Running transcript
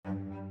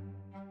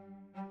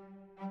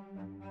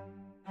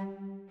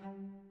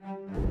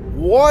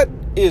What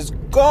is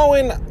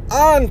going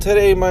on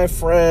today, my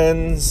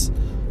friends?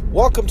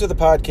 Welcome to the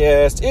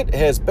podcast. It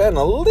has been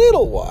a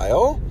little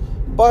while,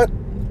 but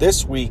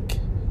this week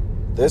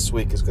is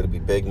going to be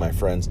big, my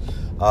friends.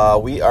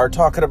 We are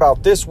talking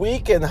about this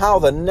week and how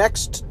the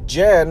next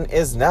gen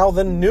is now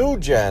the new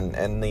gen,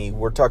 and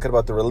we're talking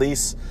about the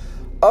release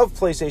of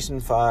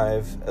PlayStation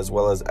 5 as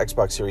well as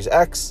Xbox Series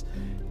X,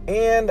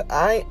 and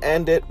I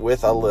end it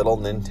with a little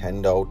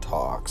Nintendo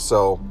talk.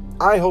 So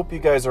I hope you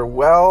guys are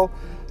well.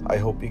 I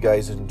hope you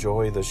guys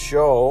enjoy the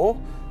show.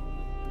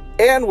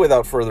 And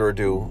without further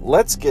ado,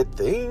 let's get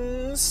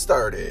things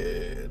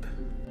started.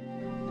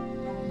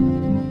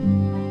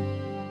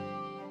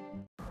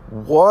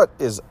 What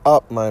is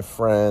up, my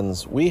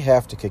friends? We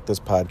have to kick this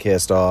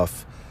podcast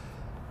off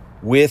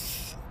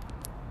with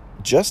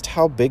just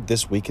how big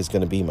this week is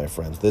going to be, my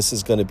friends. This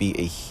is going to be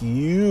a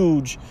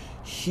huge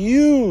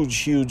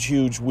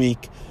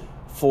week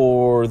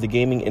for the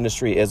gaming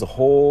industry as a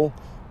whole.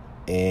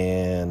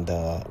 And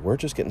we're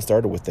just getting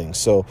started with things.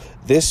 So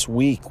this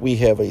week we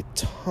have a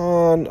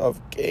ton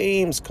of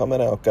games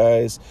coming out,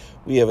 guys.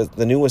 We have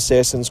the new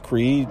Assassin's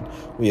Creed.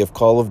 We have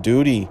Call of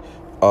Duty.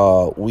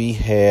 We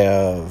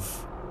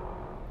have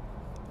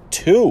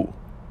two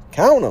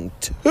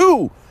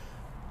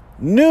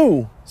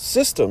new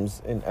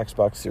systems in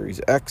Xbox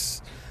Series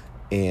X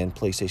and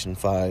PlayStation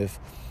 5.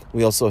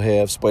 We also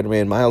have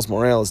Spider-Man, Miles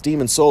Morales,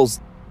 Demon's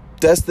Souls,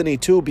 Destiny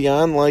 2,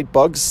 Beyond Light,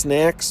 Bugs,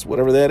 Snacks,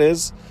 whatever that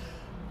is.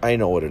 I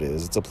know what it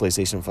is. It's a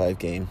PlayStation 5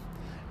 game.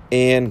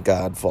 And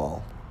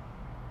Godfall.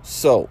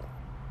 So,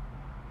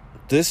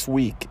 this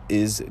week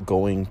is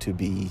going to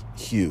be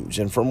huge.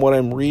 And from what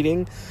I'm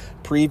reading,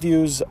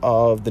 previews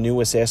of the new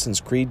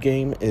Assassin's Creed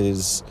game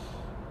is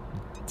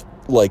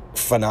like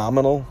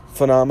phenomenal.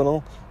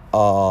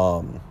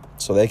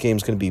 So that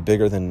game's going to be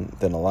bigger than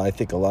I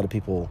think a lot of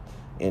people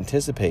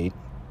anticipate.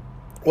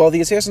 Well, the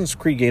Assassin's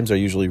Creed games are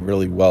usually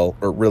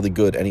really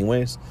good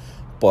anyways.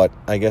 But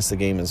I guess the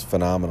game is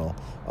phenomenal.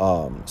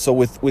 So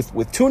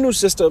with two new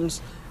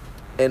systems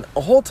and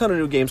a whole ton of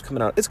new games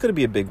coming out, it's going to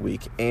be a big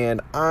week.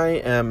 And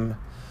I am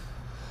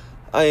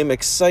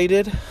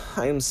excited.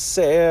 I am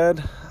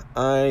sad.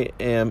 I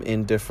am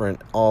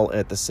indifferent all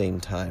at the same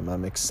time.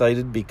 I'm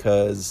excited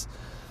because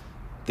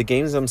the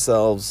games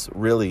themselves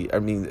really,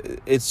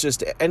 it's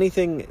just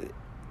anything.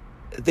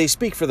 They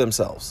speak for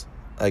themselves,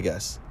 I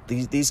guess.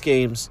 These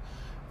games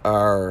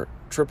are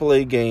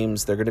AAA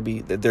games. They're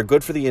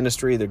good for the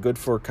industry. They're good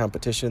for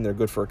competition. They're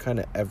good for kind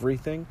of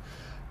everything.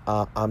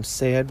 I'm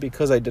sad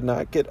because I did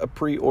not get a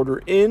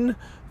pre-order in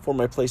for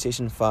my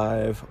PlayStation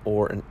 5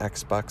 or an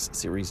Xbox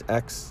Series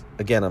X.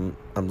 Again,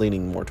 I'm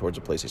leaning more towards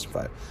a PlayStation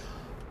 5.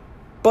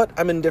 But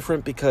I'm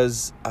indifferent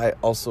because I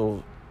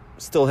also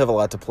still have a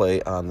lot to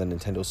play on the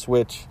Nintendo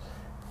Switch,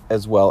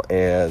 as well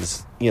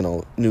as,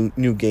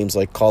 new games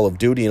like Call of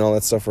Duty and all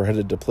that stuff are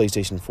headed to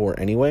PlayStation 4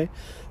 anyway.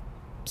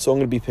 So I'm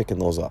going to be picking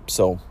those up.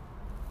 So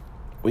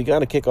we got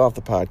to kick off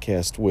the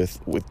podcast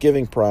with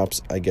giving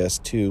props, I guess,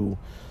 to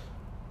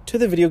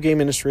the video game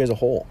industry as a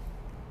whole,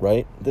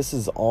 right? This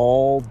is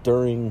all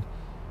during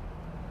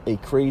a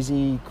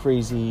crazy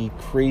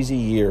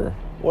year.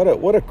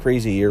 What a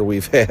crazy year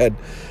we've had.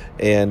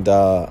 And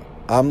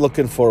I'm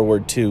looking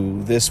forward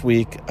to this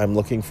week. I'm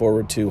looking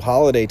forward to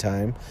holiday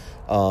time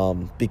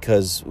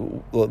because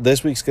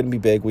this week's going to be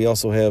big. We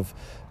also have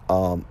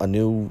a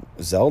new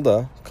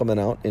Zelda coming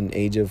out in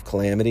Age of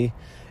Calamity.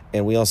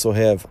 And we also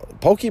have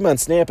Pokemon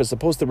Snap is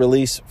supposed to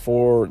release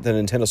for the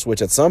Nintendo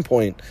Switch at some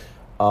point,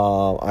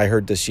 I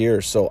heard this year.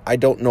 So I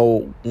don't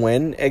know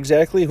when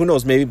exactly. Who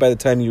knows? Maybe by the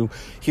time you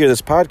hear this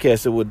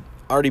podcast, it would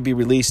already be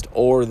released,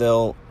 or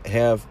they'll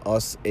have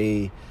us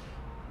a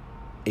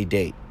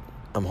date.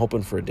 I'm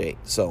hoping for a date.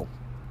 So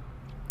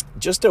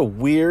just a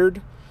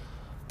weird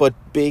but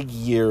big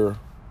year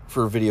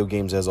for video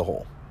games as a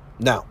whole.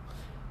 Now,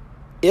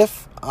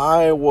 if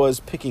I was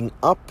picking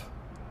up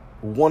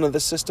one of the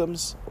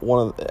systems,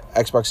 one of the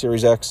Xbox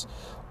Series X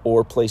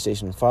or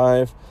PlayStation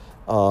 5,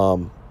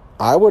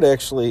 I would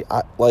actually,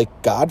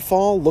 like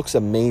Godfall looks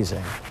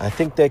amazing. I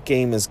think that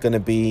game is going to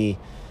be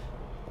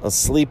a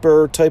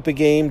sleeper type of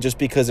game just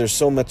because there's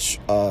so much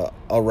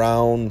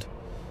around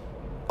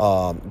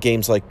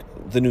games like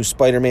the new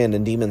Spider-Man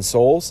and Demon's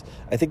Souls.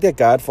 I think that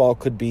Godfall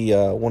could be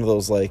one of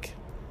those like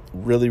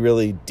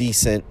really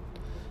decent,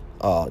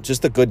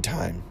 just a good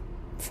time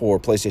for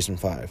PlayStation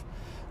 5.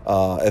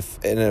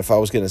 If I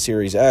was getting a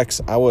Series X,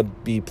 I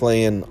would be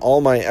playing all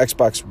my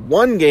Xbox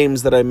One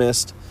games that I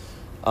missed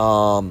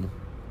on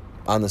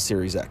the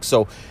Series X.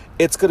 So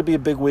it's going to be a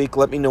big week.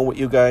 Let me know what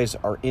you guys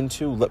are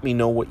into. Let me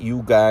know what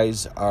you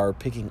guys are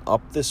picking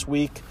up this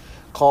week.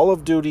 Call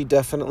of Duty,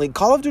 definitely.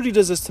 Call of Duty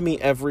does this to me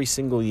every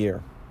single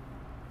year.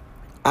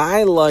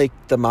 I like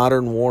the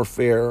Modern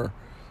Warfare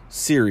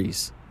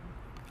series.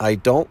 I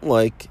don't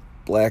like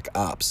Black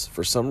Ops.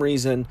 For some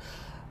reason,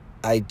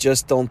 I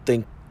just don't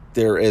think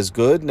they're as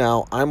good.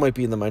 Now, I might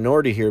be in the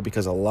minority here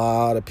because a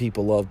lot of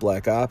people love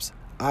Black Ops.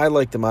 I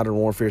like the Modern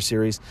Warfare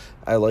series.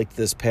 I like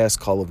this past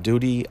Call of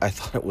Duty. I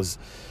thought it was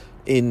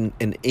an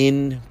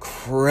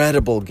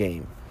incredible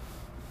game.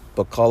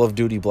 but Call of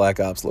Duty Black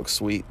Ops looks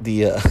sweet.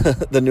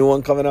 The the new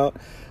one coming out.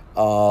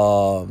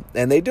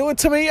 And they do it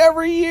to me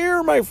every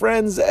year, my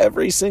friends.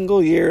 Every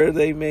single year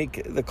they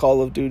make the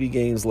Call of Duty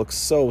games look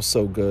so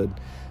good.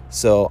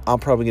 So I'm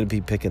probably going to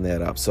be picking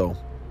that up. So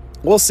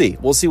we'll see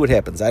what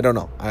happens. I don't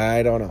know.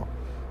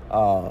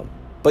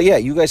 But yeah,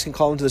 you guys can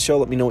call into the show.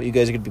 Let me know what you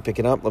guys are going to be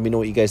picking up. Let me know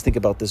what you guys think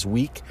about this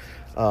week.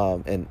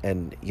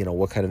 And you know,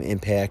 what kind of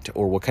impact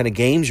or what kind of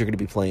games you're going to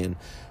be playing.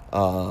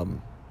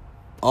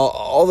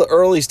 All the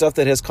early stuff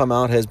that has come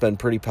out has been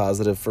pretty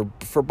positive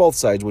for both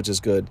sides, which is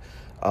good.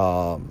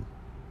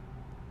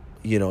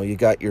 You know, you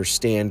got your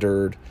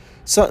standard,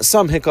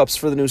 some hiccups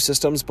for the new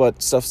systems,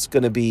 but stuff's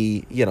going to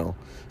be, you know,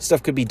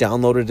 stuff could be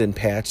downloaded and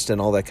patched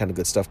and all that kind of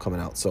good stuff coming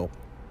out. So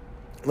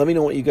let me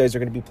know what you guys are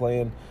going to be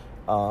playing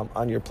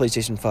on your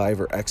PlayStation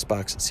 5 or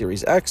Xbox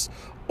Series X,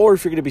 or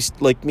if you're going to be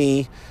like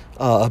me,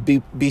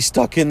 be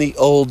stuck in the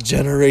old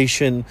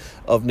generation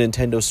of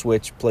Nintendo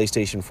Switch,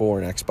 PlayStation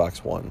 4, and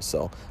Xbox One.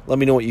 So let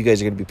me know what you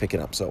guys are going to be picking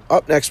up. So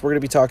up next, we're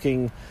going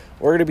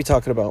to be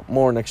talking about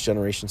more next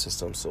generation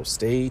systems. So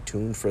stay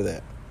tuned for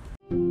that.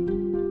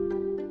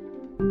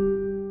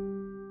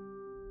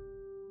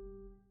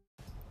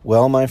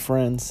 Well, my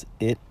friends,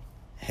 it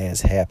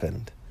has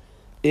happened.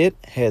 It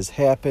has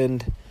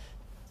happened,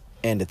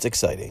 and it's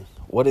exciting.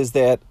 What is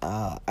that?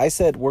 I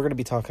said we're going to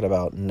be talking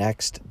about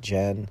next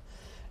gen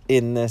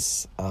in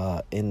this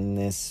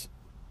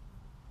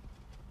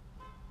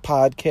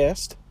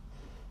podcast.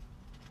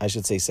 I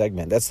should say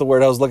segment. That's the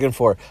word I was looking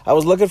for. I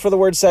was looking for the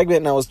word segment,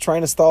 and I was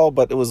trying to stall,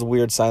 but it was a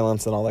weird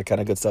silence and all that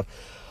kind of good stuff.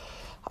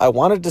 I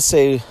wanted to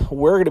say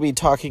we're going to be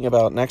talking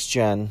about next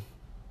gen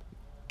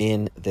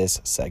in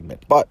this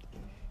segment, but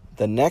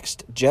the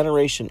next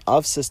generation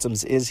of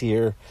systems is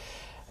here,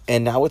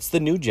 and now it's the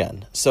new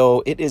gen.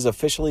 So it is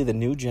officially the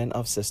new gen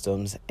of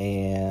systems,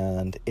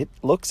 and it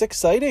looks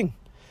exciting.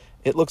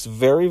 It looks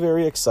very,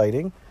 very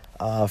exciting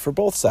for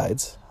both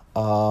sides.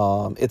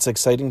 It's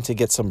exciting to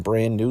get some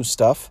brand new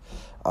stuff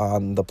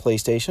on the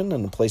PlayStation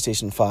and the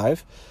PlayStation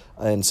 5.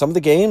 And some of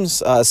the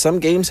games, some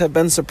games have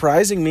been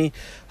surprising me.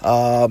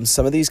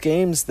 Some of these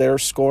games, they're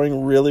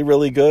scoring really,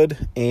 really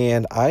good.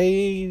 And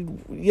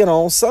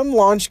some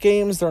launch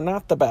games, they're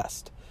not the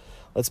best.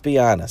 Let's be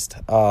honest.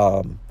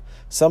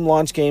 Some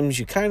launch games,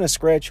 you kind of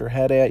scratch your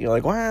head at. You're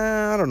like,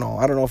 well, I don't know.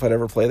 I don't know if I'd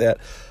ever play that.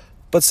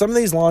 But some of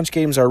these launch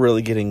games are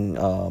really getting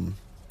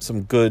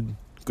some good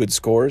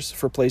scores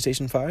for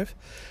PlayStation 5.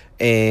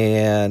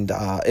 And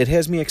it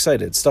has me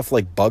excited. Stuff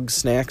like Bug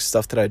Snacks,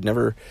 stuff that I'd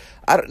never...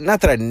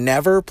 not that I'd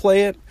never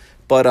play it,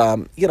 but,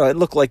 it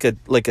looked like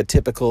a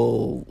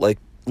typical, like,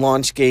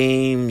 launch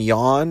game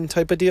yawn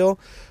type of deal.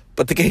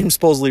 But the game's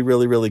supposedly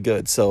really, really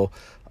good. So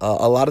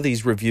a lot of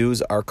these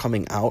reviews are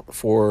coming out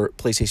for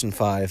PlayStation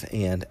 5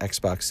 and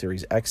Xbox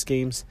Series X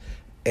games.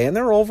 And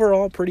they're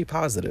overall pretty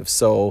positive.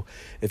 So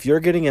if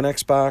you're getting an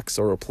Xbox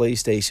or a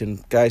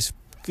PlayStation, guys,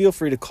 feel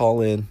free to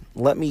call in.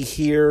 Let me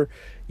hear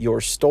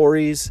your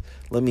stories.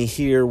 Let me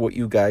hear what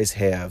you guys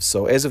have.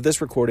 So as of this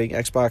recording,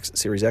 Xbox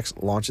Series X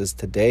launches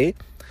today.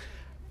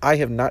 I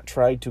have not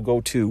tried to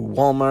go to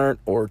Walmart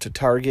or to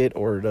Target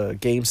or to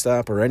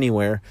GameStop or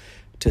anywhere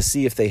to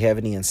see if they have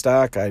any in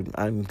stock.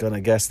 I'm going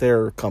to guess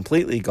they're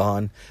completely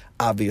gone,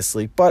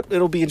 obviously. But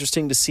it'll be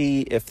interesting to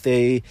see if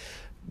they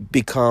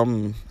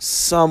become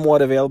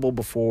somewhat available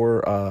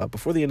before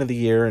the end of the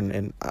year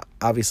and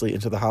obviously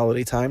into the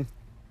holiday time.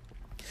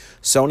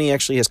 Sony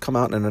actually has come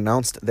out and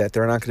announced that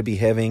they're not going to be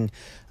shipping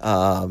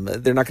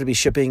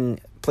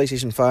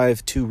PlayStation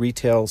 5 to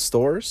retail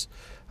stores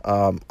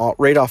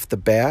right off the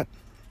bat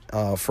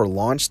for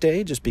launch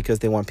day, just because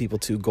they want people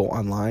to go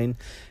online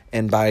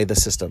and buy the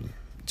system.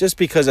 Just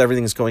because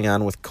everything's going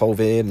on with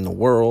COVID and the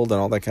world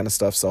and all that kind of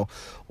stuff. So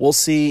we'll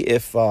see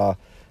if I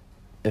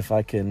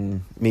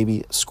can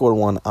maybe score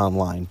one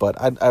online. But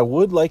I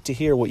would like to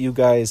hear what you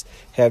guys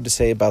have to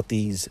say about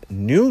these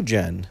new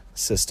gen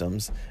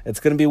systems.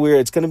 It's going to be weird.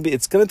 It's going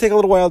to take a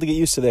little while to get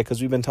used to that,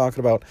 because we've been talking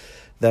about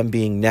them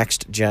being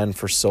next gen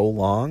for so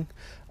long.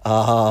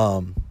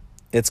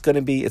 It's going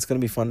to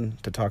be fun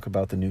to talk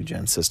about the new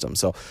gen system.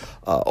 So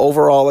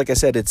overall, like I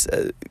said, it's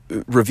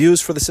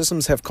reviews for the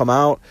systems have come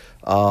out.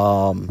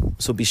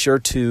 So be sure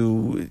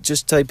to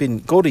just go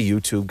to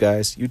YouTube,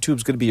 guys.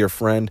 YouTube's going to be your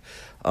friend.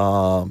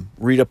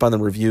 Read up on the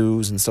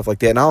reviews and stuff like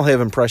that. And I'll have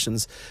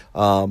impressions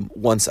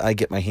once I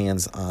get my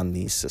hands on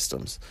these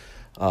systems.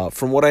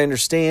 From what I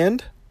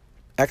understand,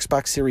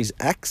 Xbox Series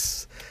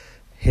X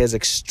has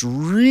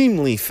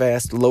extremely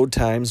fast load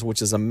times,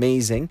 which is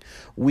amazing.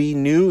 We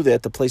knew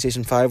that the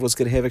PlayStation 5 was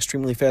going to have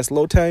extremely fast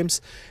load times,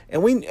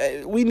 and we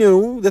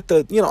knew that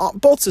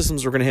both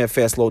systems were going to have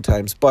fast load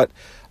times, but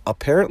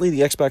apparently the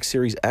Xbox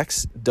Series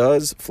X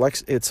does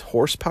flex its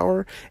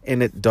horsepower,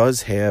 and it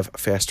does have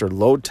faster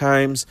load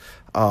times.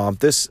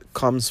 This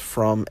comes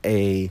from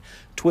a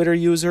Twitter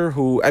user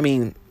who,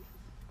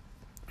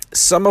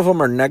 some of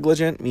them are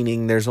negligent,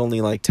 meaning there's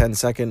only like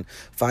 10-second,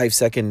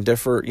 5-second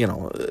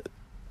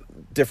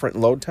different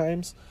load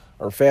times,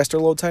 or faster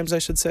load times, I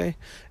should say.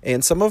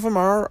 And some of them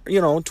are,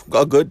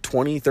 a good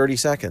 20, 30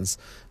 seconds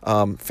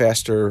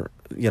faster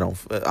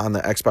on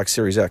the Xbox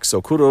Series X.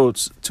 So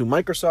kudos to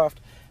Microsoft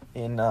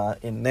in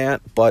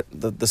that. But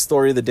the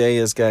story of the day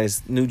is,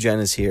 guys, new gen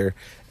is here,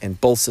 and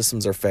both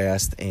systems are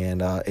fast,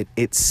 and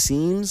it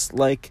seems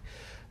like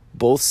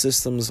both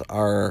systems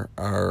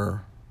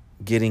are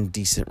getting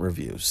decent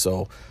reviews.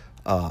 So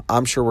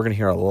I'm sure we're going to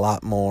hear a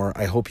lot more.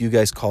 I hope you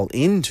guys call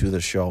into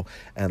the show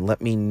and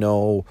let me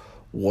know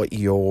what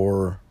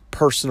your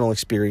personal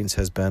experience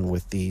has been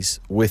with these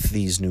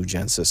new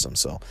gen systems.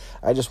 So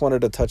I just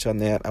wanted to touch on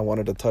that. I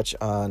wanted to touch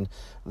on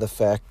the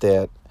fact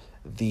that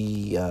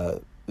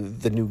the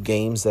new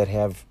games that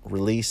have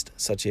released,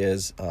 such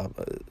as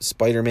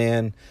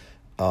Spider-Man.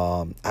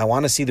 I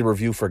want to see the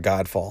review for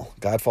Godfall.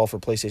 Godfall for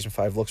PlayStation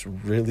 5 looks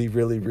really,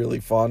 really, really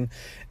fun,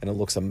 and it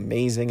looks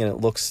amazing, and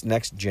it looks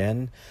next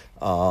gen.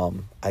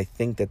 I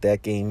think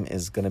that game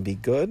is going to be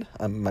good.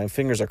 My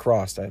fingers are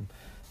crossed.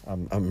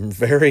 I'm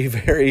very,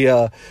 very,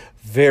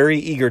 very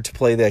eager to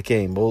play that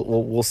game.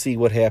 We'll see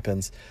what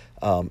happens.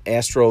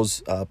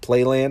 Astro's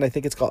Playland, I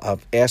think it's called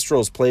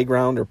Astro's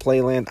Playground or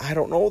Playland. I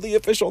don't know the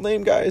official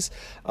name, guys.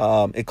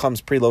 It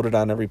comes preloaded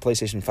on every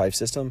PlayStation 5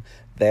 system.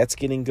 That's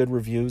getting good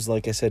reviews.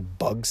 Like I said,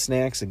 Bug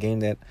Snacks, a game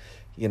that,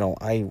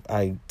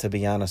 I to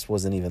be honest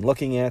wasn't even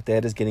looking at.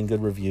 That is getting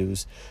good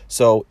reviews.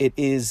 So it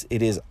is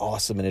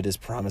awesome, and it is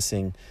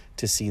promising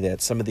to see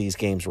that some of these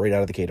games right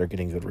out of the gate are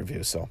getting good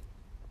reviews. So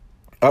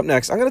up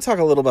next, I'm going to talk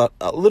a little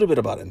bit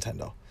about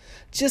Nintendo.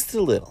 Just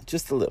a little.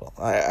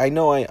 I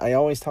know I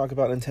always talk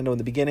about Nintendo in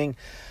the beginning,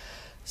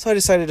 so I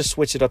decided to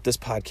switch it up this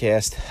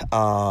podcast.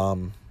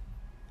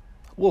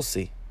 We'll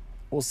see.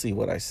 We'll see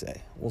what I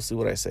say.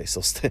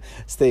 So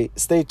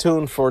stay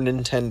tuned for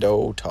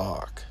Nintendo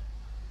talk.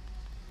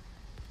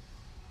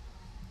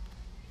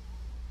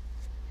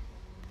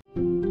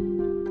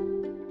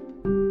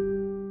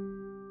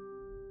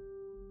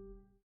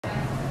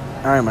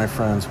 All right, my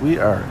friends, we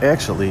are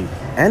actually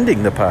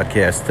ending the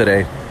podcast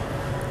today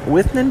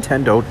with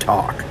Nintendo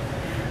talk.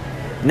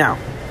 Now,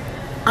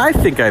 I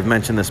think I've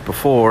mentioned this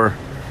before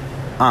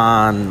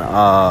on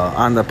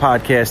the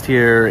podcast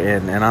here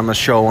and on the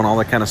show and all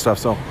that kind of stuff,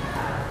 so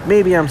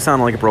maybe I'm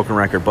sounding like a broken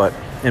record, but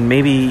like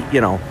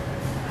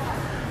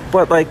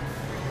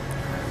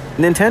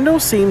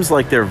Nintendo seems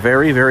like they're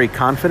very, very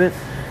confident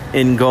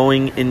in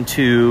going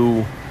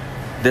into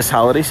this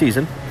holiday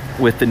season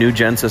with the new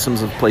gen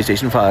systems of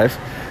PlayStation 5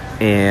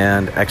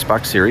 and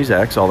Xbox Series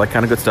X, all that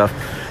kind of good stuff.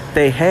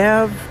 They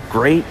have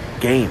great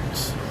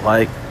games,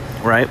 right?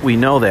 We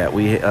know that.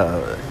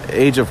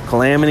 Age of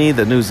Calamity,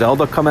 the new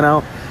Zelda coming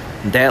out,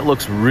 that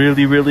looks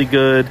really, really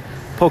good.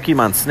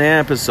 Pokemon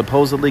Snap is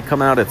supposedly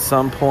coming out at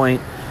some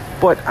point,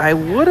 but I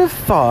would have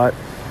thought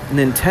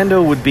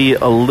Nintendo would be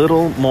a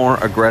little more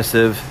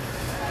aggressive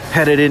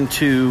headed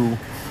into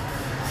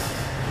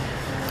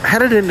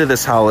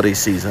this holiday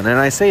season. And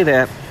I say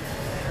that,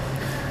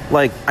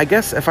 I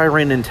guess if I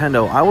ran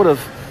Nintendo, I would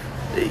have,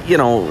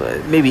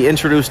 maybe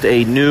introduced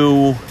a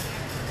new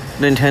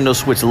Nintendo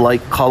Switch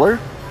Lite color,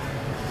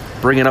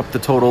 bringing up the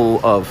total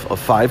of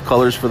 5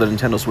 colors for the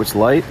Nintendo Switch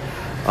Lite.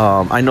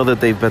 I know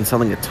that they've been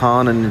selling a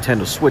ton of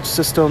Nintendo Switch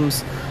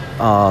systems.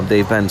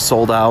 They've been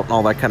sold out and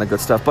all that kind of good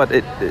stuff, but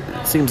it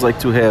seems like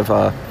to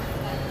have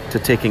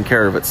taken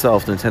care of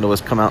itself. Nintendo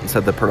has come out and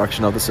said the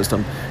production of the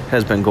system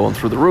has been going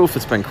through the roof.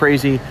 It's been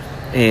crazy,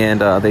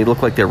 and they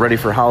look like they're ready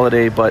for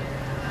holiday, but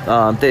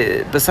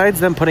besides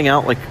them putting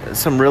out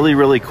some really,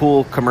 really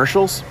cool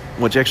commercials,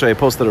 which actually I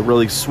posted a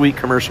really sweet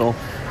commercial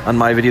on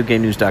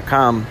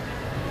myvideogamenews.com.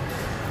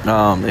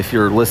 If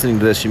you're listening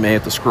to this, you may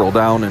have to scroll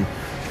down and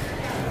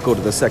go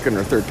to the second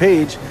or third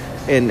page,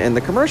 and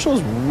the commercial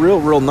is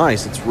real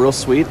nice. It's real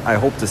sweet. I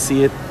hope to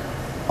see it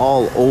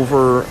all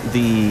over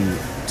the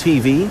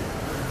TV,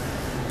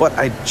 but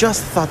I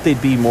just thought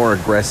they'd be more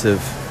aggressive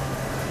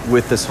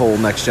with this whole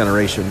next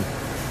generation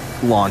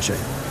launching.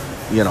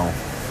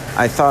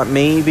 I thought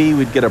maybe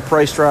we'd get a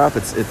price drop.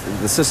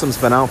 The system's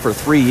been out for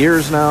 3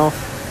 years now.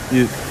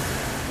 You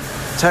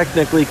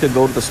technically could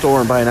go to the store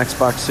and buy an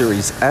Xbox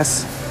Series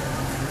S,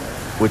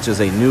 which is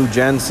a new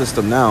gen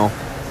system now,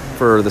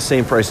 for the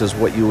same price as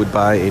what you would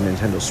buy a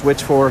Nintendo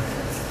Switch for.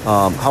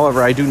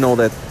 However, I do know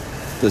that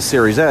the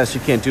Series S,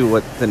 you can't do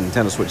what the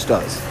Nintendo Switch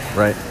does,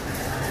 right?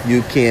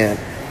 You can't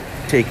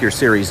take your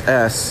Series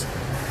S,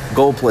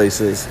 go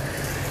places,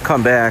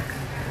 come back,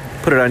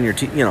 put it on your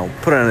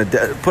put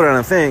on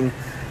a thing,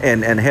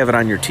 and have it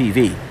on your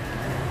TV.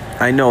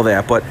 I know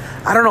that, but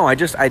I don't know. I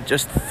just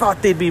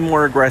thought they'd be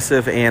more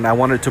aggressive, and I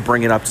wanted to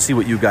bring it up to see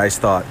what you guys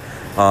thought.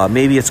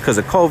 Maybe it's because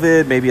of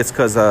COVID. Maybe it's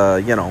because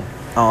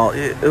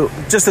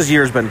just this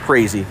year's been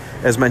crazy,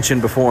 as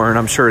mentioned before, and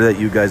I'm sure that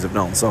you guys have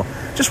known. So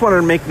just wanted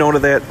to make note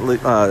of that.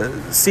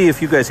 See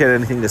if you guys had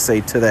anything to say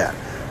to that.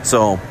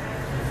 So,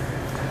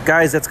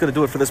 guys, that's going to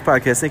do it for this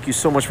podcast. Thank you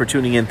so much for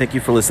tuning in. Thank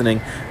you for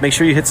listening. Make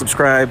sure you hit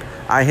subscribe.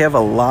 I have a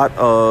lot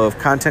of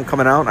content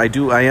coming out.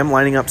 I am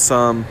lining up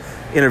some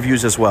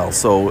interviews as well.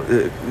 So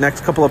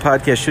next couple of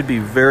podcasts should be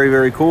very,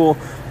 very cool,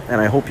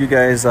 and I hope you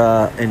guys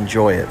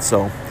enjoy it.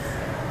 So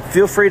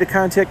Feel free to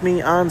contact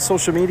me on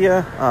social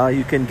media.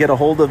 You can get a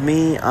hold of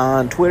me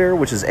on Twitter,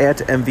 which is at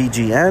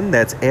MVGN.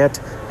 That's at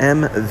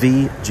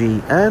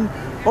MVGN.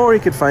 Or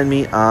you can find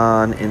me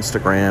on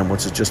Instagram,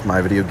 which is just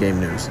My Video Game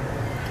News.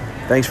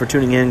 Thanks for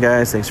tuning in,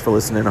 guys. Thanks for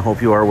listening. I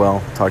hope you are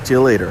well. Talk to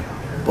you later.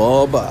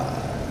 Bye-bye.